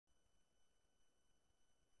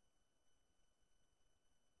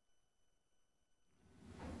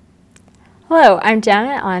Hello, I'm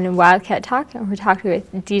Janet on Wildcat Talk, and we're talking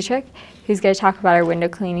with Dietrich, who's going to talk about our window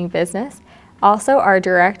cleaning business. Also, our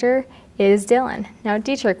director is Dylan. Now,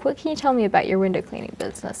 Dietrich, what can you tell me about your window cleaning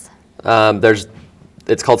business?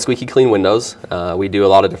 It's called Squeaky Clean Windows. We do a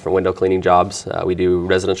lot of different window cleaning jobs. We do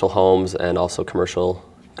residential homes and also commercial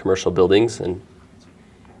buildings, and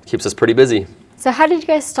it keeps us pretty busy. So how did you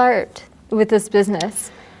guys start with this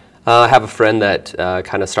business? I have a friend that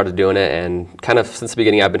kind of started doing it, and kind of since the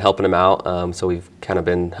beginning I've been helping him out. So we've kind of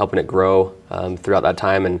been helping it grow throughout that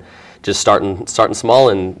time, and just starting small,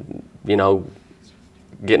 and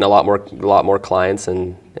getting a lot more clients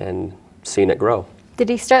and seeing it grow. Did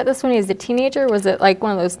he start this when he was a teenager? Was it like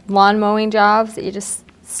one of those lawn mowing jobs that you just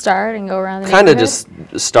start and go around the neighborhood? Kind of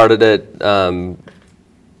just started it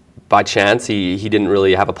by chance. He didn't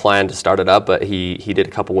really have a plan to start it up, but he did a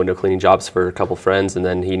couple window cleaning jobs for a couple friends, and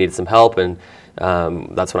then he needed some help, and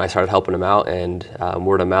that's when I started helping him out, and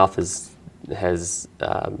word of mouth has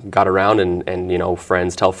got around, and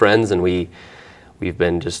friends tell friends, and we've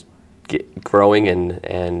been just growing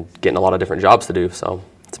and getting a lot of different jobs to do, so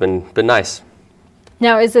it's been nice.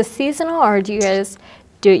 Now, is this seasonal, or do you guys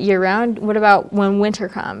do it year-round? What about when winter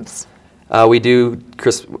comes? We do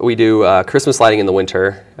Christmas lighting in the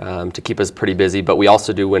winter to keep us pretty busy, but we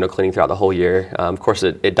also do window cleaning throughout the whole year. Of course,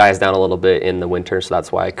 it dies down a little bit in the winter, so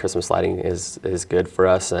that's why Christmas lighting is good for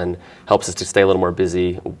us and helps us to stay a little more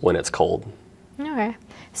busy when it's cold. Okay.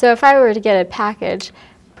 So if I were to get a package,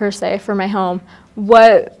 per se, for my home,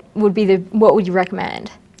 what would you recommend?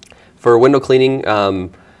 For window cleaning,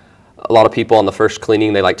 a lot of people on the first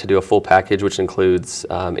cleaning, they like to do a full package, which includes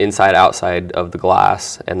inside, outside of the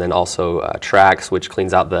glass, and then also tracks, which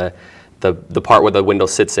cleans out the part where the window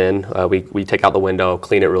sits in. We take out the window,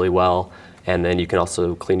 clean it really well, and then you can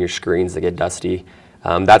also clean your screens that get dusty.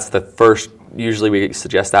 That's the first, usually we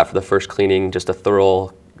suggest that for the first cleaning, just a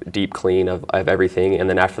thorough, deep clean of everything, and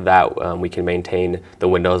then after that we can maintain the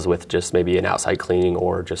windows with just maybe an outside cleaning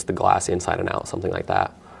or just the glass inside and out, something like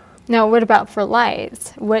that. Now, what about for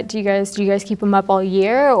lights? What do you guys keep them up all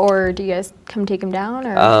year, or do you guys come take them down,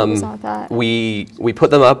 or what's on with that? We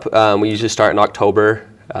put them up. We usually start in October,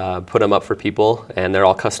 put them up for people, and they're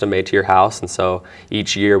all custom made to your house. And so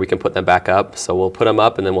each year we can put them back up. So we'll put them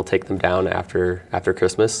up, and then we'll take them down after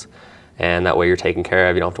Christmas, and that way you're taken care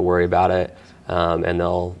of. You don't have to worry about it, and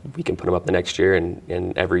we can put them up the next year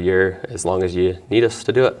and every year as long as you need us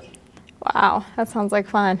to do it. Wow, that sounds like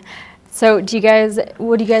fun. So what do you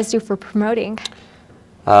guys do for promoting?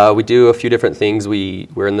 We do a few different things.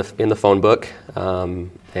 We're in the phone book,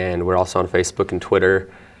 and we're also on Facebook and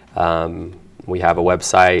Twitter. We have a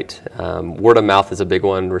website. Word of mouth is a big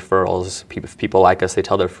one. Referrals. If people like us, they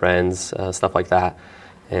tell their friends, stuff like that.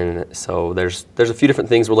 And so there's a few different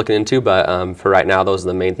things we're looking into, but for right now, those are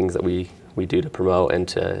the main things that we do to promote and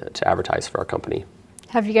to advertise for our company.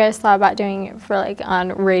 Have you guys thought about doing it for on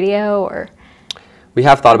radio or? We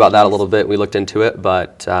have thought about that a little bit. We looked into it,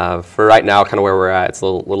 but for right now, kind of where we're at, it's a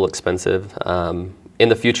little expensive. In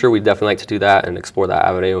the future, we'd definitely like to do that and explore that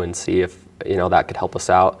avenue and see if that could help us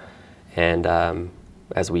out. And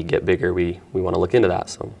as we get bigger, we want to look into that.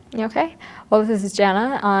 So. Okay. Well, this is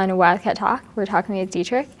Jenna on Wildcat Talk. We're talking with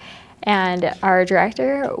Dietrich, and our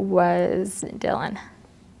director was Dylan.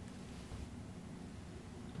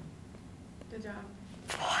 Good job.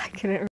 I couldn't